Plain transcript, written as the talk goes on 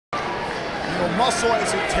muscle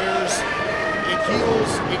as it tears, it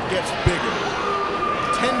heals, it gets bigger.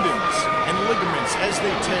 Tendons and ligaments, as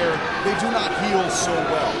they tear, they do not heal so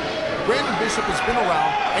well. Brandon Bishop has been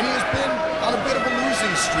around, and he has been on a bit of a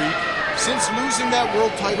losing streak since losing that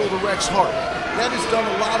world title to Rex Hart. That has done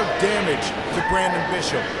a lot of damage to Brandon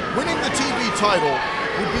Bishop. Winning the TV title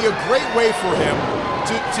would be a great way for him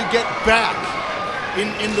to get back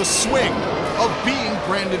in the swing of being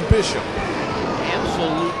Brandon Bishop.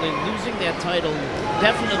 Absolutely. Losing that title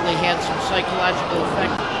definitely had some psychological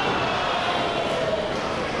effect.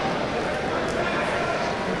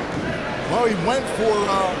 Well, he went for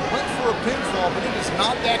a pinfall, but it is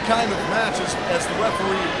not that kind of match, as the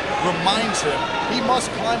referee reminds him. He must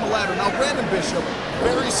climb a ladder. Now, Brandon Bishop,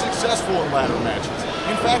 very successful in ladder matches.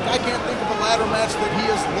 In fact, I can't think of a ladder match that he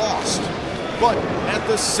has lost. But at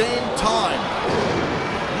the same time,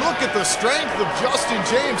 look at the strength of Justin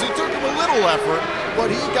James. It took him a little effort, but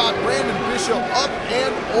he got Brandon Bishop up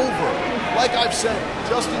and over. Like I've said,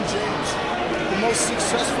 Justin James, the most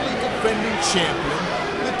successfully defending champion,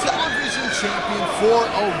 the television champion for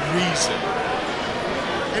a reason.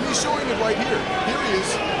 And he's showing it right here. Here he is.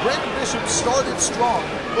 Brandon Bishop started strong,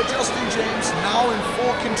 but Justin James now in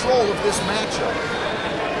full control of this matchup.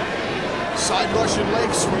 Side Russian leg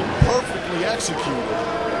sweep, perfectly executed.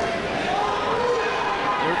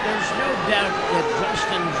 There's no doubt that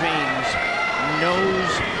Justin James knows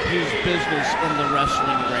his business in the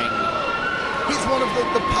wrestling ring. He's one of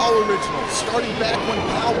the POW originals, starting back when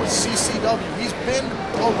POW was CCW. He's been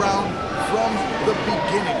around from the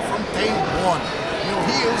beginning, from day one. You know,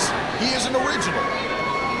 he is an original.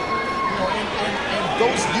 You know, and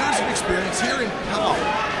those years of experience here in POW,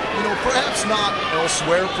 you know, perhaps not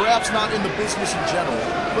elsewhere, perhaps not in the business in general,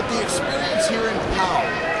 but the experience here in POW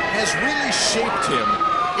has really shaped him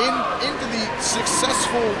into the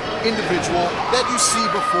successful individual that you see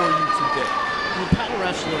before you today. The POW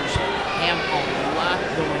wrestlers have a lot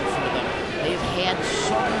going for them. They've had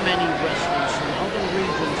so many wrestlers from other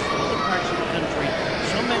regions, from other parts of the country,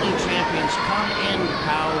 so many champions come in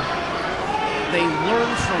POW. They learn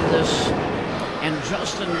from this, and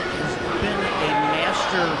Justin has been a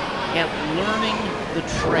master at learning the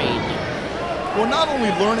trade. Well, not only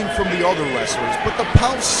learning from the other wrestlers, but the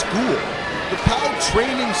POW school, the POW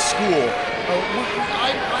training school.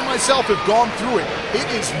 I myself have gone through it. It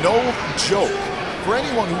is no joke. For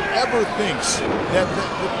anyone who ever thinks that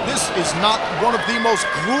this is not one of the most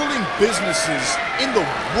grueling businesses in the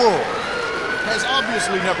world has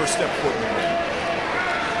obviously never stepped foot in the ring.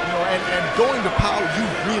 You know, and going to POW, you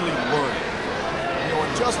really learn it. You know,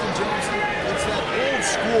 and Justin James, it's that old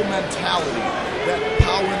school mentality that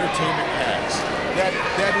POW Entertainment has.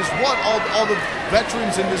 That is what all the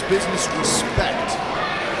veterans in this business respect.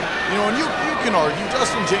 You know, and you can argue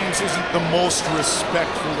Justin James isn't the most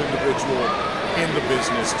respectful individual in the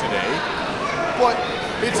business today, but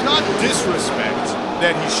it's not disrespect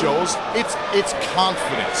that he shows, it's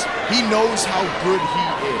confidence. He knows how good he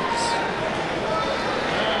is.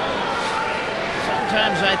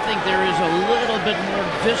 Sometimes I think there is a little bit more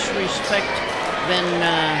disrespect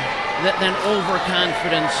than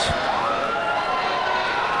overconfidence.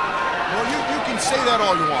 Well, you can say that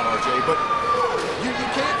all you want, RJ, but you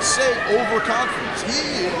can't say overconfidence.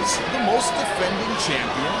 He is the most defending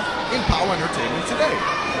champion in POW Entertainment today.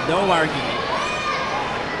 No argument.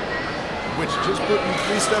 Which just put me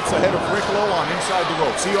 3 steps ahead of Rick Lowe on Inside the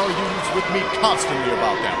Ropes. He argues with me constantly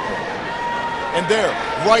about that point. And there,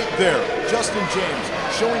 right there, Justin James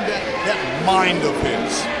showing that mind of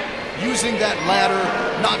his. Using that ladder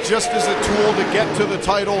not just as a tool to get to the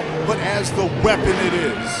title, but as the weapon it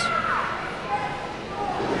is.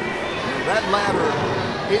 That ladder,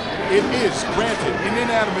 it is, granted, an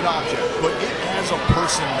inanimate object, but it has a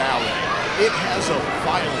personality. It has a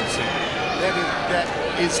violence in it that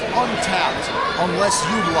is untapped unless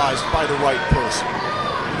utilized by the right person.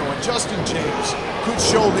 You know, and Justin James could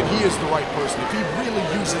show that he is the right person if he really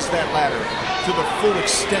uses that ladder to the full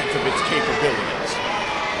extent of its capabilities.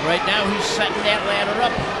 Right now, he's setting that ladder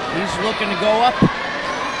up. He's looking to go up.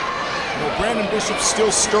 You know, Brandon Bishop's still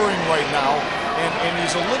stirring right now, and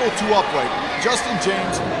he's a little too upright. Justin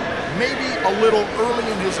James, maybe a little early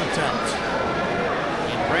in his attempt.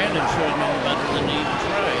 And Brandon should have known better than to even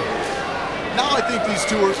try. Now I think these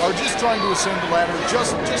two are just trying to ascend the ladder,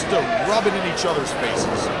 just to rub it in each other's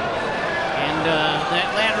faces. And that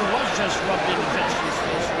ladder was just rubbed into Justin's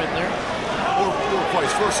face right there. Or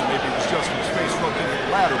vice versa, maybe it was Justin's face rubbed into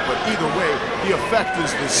the ladder, but either way, the effect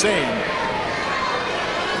is the same.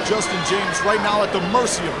 Justin James right now at the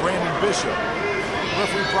mercy of Brandon Bishop.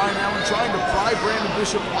 Referee Brian Allen trying to pry Brandon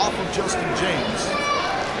Bishop off of Justin James.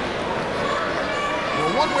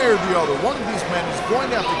 Well, one way or the other, one of these men is going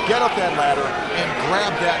to have to get up that ladder and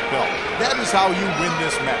grab that belt. That is how you win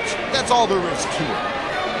this match. That's all there is to it.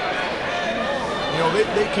 You know,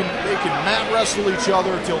 they can mat wrestle each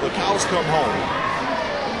other till the cows come home.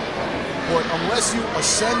 But unless you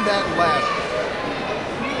ascend that ladder,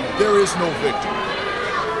 there is no victory.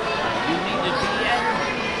 You need to be in,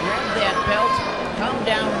 grab that belt, come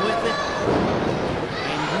down with it,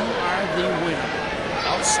 and you are the winner.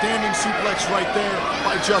 Outstanding suplex right there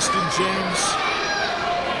by Justin James.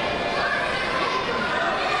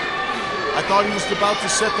 I thought he was about to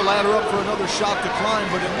set the ladder up for another shot to climb,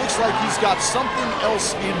 but it looks like he's got something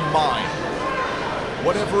else in mind.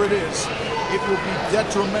 Whatever it is, it will be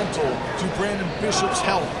detrimental to Brandon Bishop's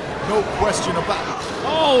health, no question about it.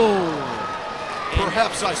 Oh!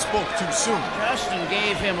 Perhaps I spoke too soon. Justin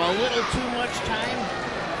gave him a little too much time,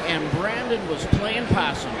 and Brandon was playing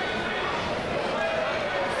possum.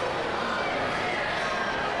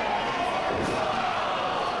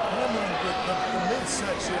 The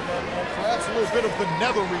midsection and perhaps a little bit of the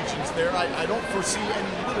nether regions there. I don't foresee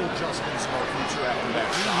any little Justins in our future after that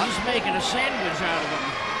shot. He's making a sandwich out of him.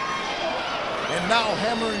 And now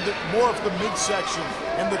hammering more of the midsection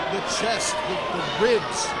and the chest, the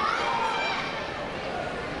ribs.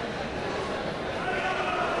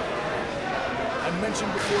 I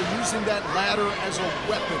mentioned before, using that ladder as a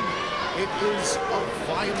weapon. It is a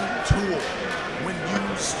violent tool when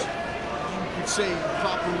used, you could say,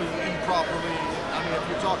 properly, improperly. I mean, if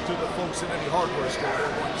you talk to the folks in any hardware store,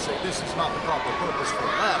 they're going to say this is not the proper purpose for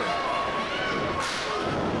a ladder.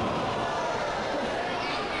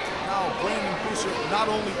 Now, Brandon Bishop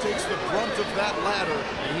not only takes the brunt of that ladder,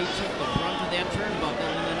 and he took the brunt of that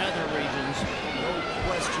turnbuckle in the nether regions. No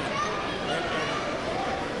question. And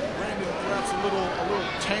Brandon perhaps a little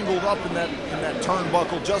tangled up in that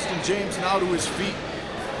turnbuckle. Justin James now to his feet.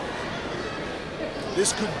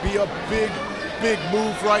 This could be a big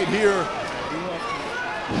move right here.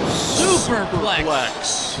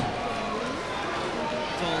 Superplex.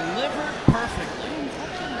 Delivered perfectly.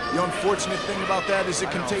 The unfortunate thing about that is it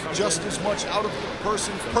can take just as much out of the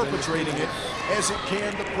person perpetrating it as it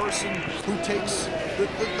can the person who takes the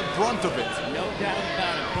brunt of it. No doubt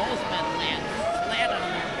about it. Both men land flat on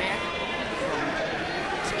their back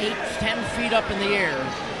from 8-10 feet up in the air.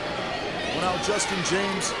 Well, now Justin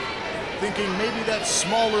James thinking maybe that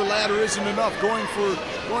smaller ladder isn't enough, going for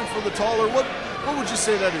the taller. What would you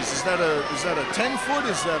say that is? Is that a 10-foot?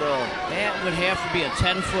 Is that a? That would have to be a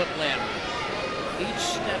 10-foot ladder. Each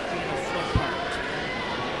step being a foot apart.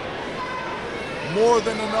 More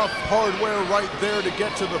than enough hardware right there to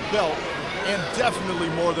get to the belt, and definitely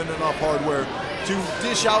more than enough hardware to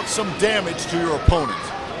dish out some damage to your opponent.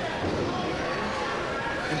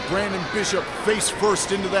 And Brandon Bishop face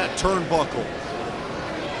first into that turnbuckle.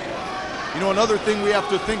 You know, another thing we have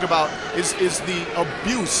to think about is the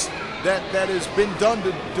abuse that has been done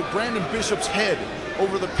to Brandon Bishop's head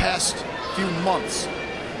over the past few months.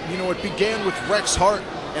 You know, it began with Rex Hart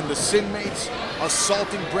and the Sin Mates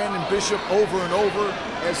assaulting Brandon Bishop over and over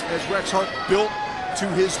as Rex Hart built to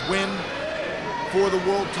his win for the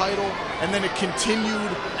world title. And then it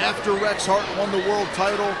continued after Rex Hart won the world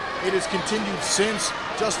title. It has continued since.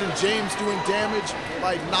 Justin James doing damage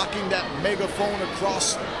by knocking that megaphone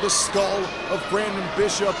across the skull of Brandon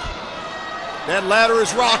Bishop. That ladder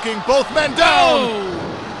is rocking. Both men down. Oh!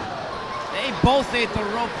 They both ate the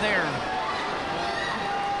rope there.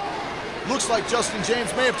 Looks like Justin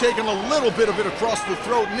James may have taken a little bit of it across the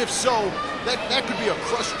throat, and if so, that could be a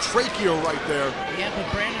crushed trachea right there. Yeah, but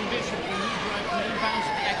Brandon Bishop, when he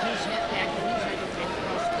bounced back, his head back, and his head came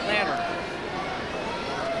across the ladder.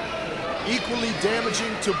 Equally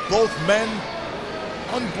damaging to both men.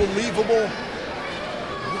 Unbelievable.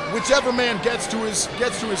 Whichever man gets to his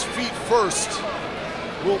feet first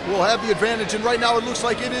will have the advantage. And right now it looks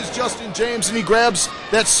like it is Justin James, and he grabs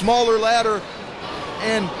that smaller ladder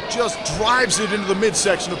and just drives it into the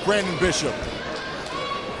midsection of Brandon Bishop.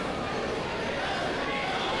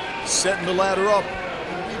 Setting the ladder up.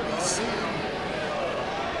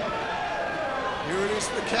 Here it is,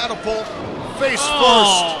 the catapult. Face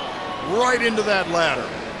first, right into that ladder.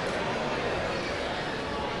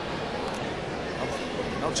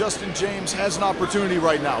 Now Justin James has an opportunity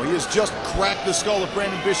right now. He has just cracked the skull of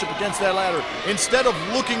Brandon Bishop against that ladder. Instead of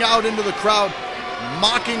looking out into the crowd,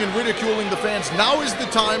 mocking and ridiculing the fans, now is the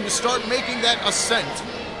time to start making that ascent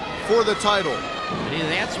for the title. See,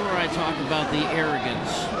 that's where I talk about the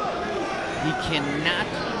arrogance. He cannot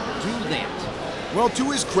do that. Well,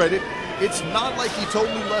 to his credit, it's not like he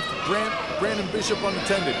totally left Brandon Bishop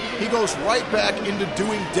unattended. He goes right back into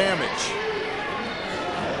doing damage.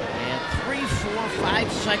 And 3, 4,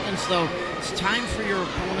 5 seconds, though, it's time for your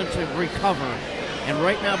opponent to recover. And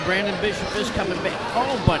right now, Brandon Bishop is coming back.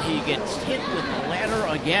 Oh, but he gets hit with the ladder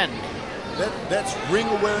again. That's ring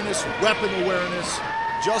awareness, weapon awareness.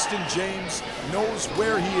 Justin James knows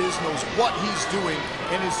where he is, knows what he's doing,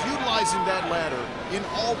 and is utilizing that ladder in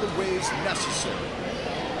all the ways necessary.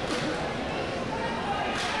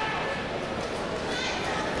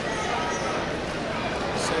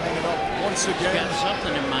 Setting it up once again. He's got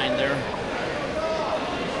something in mind there.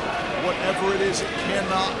 Whatever it is, it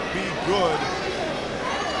cannot be good.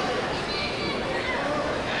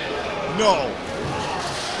 No.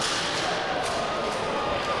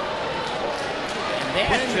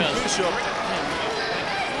 Brandon Bishop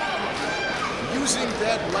using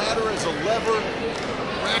that ladder as a lever,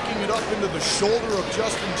 racking it up into the shoulder of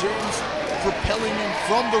Justin James, propelling him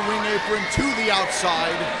from the ring apron to the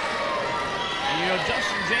outside. And you know,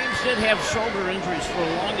 Justin James did have shoulder injuries for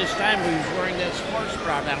the longest time when he was wearing that sports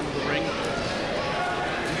bra down to the ring.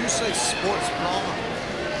 Did you say sports bra?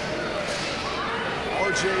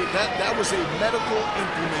 RJ, that was a medical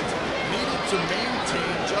implement needed to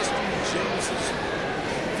maintain Justin James's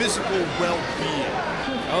physical well-being.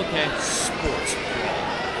 Okay. Sports bra.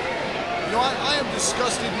 You know, I am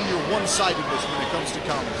disgusted in your one-sidedness when it comes to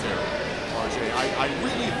commentary, RJ. I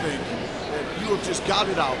really think that you have just got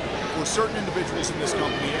it out for certain individuals in this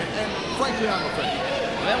company, and frankly, I'm offended.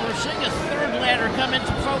 Well, we're seeing a third ladder come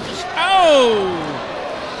into focus. Oh!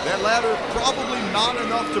 That ladder probably not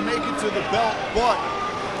enough to make it to the belt, but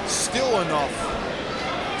still enough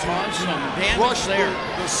to crush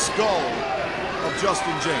the skull of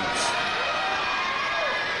Justin James.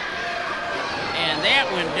 And that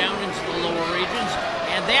went down into the lower regions,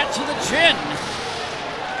 and that to the chin.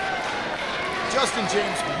 Justin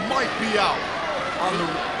James might be out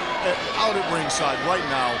at ringside right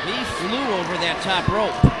now. He flew over that top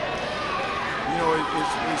rope. You know,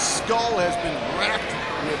 his skull has been racked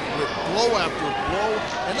with blow after blow,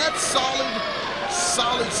 and that's solid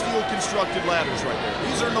steel constructed ladders right there.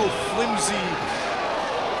 These are no flimsy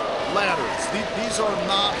ladders. These are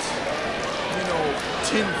not, you know,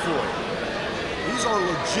 tin foil. These are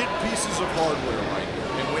legit pieces of hardware right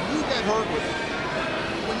here. And when you get hurt with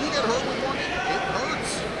one, it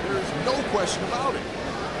hurts. There is no question about it.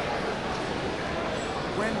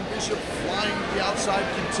 Brandon Bishop flying to the outside,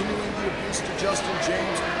 continuing the abuse to Justin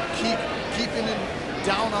James, keeping him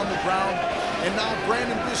down on the ground, and now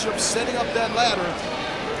Brandon Bishop setting up that ladder.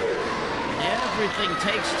 Everything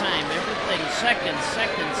takes time. Everything seconds.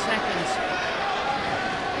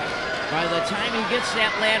 By the time he gets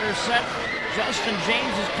that ladder set, Justin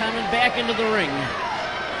James is coming back into the ring.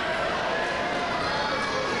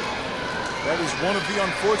 That is one of the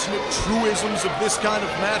unfortunate truisms of this kind of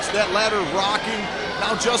match, that ladder rocking.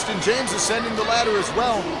 Now Justin James is sending the ladder as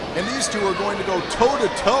well, and these two are going to go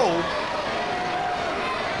toe-to-toe.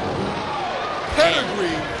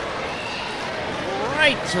 Pedigree.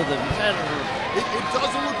 Right to the pedigree. It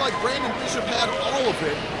doesn't look like Brandon Bishop had all of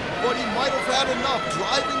it, but he might have had enough,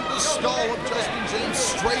 driving the skull of Justin James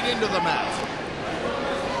straight into the mat.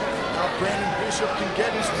 Now Brandon Bishop can get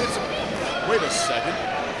his physical. Wait a second.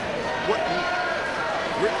 What?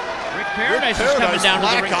 Rick Paradise is coming down to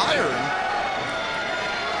the ring. Iron.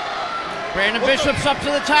 Brandon Bishop's up to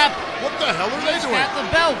the top. What the hell are they doing? He's got the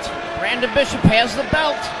belt. Brandon Bishop has the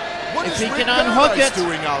belt. What is he Rick can unhook Paradise it.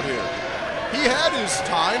 doing out here? He had his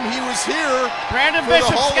time. He was here. Brandon for Bishop's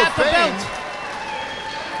the Hall got of the Fame. belt.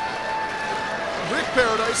 Rick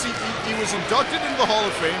Paradise, he was inducted into the Hall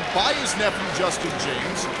of Fame by his nephew Justin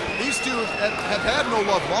James. These two have had no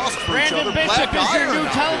love lost for each other. Brandon Bishop is your new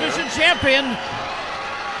television champion.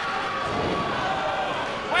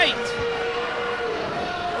 Wait.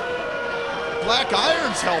 Black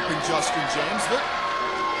Iron's helping Justin James.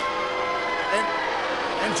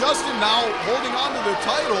 And Justin now holding on to the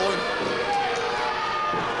title. And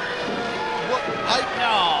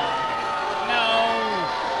No.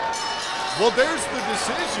 well, there's the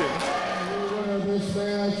decision.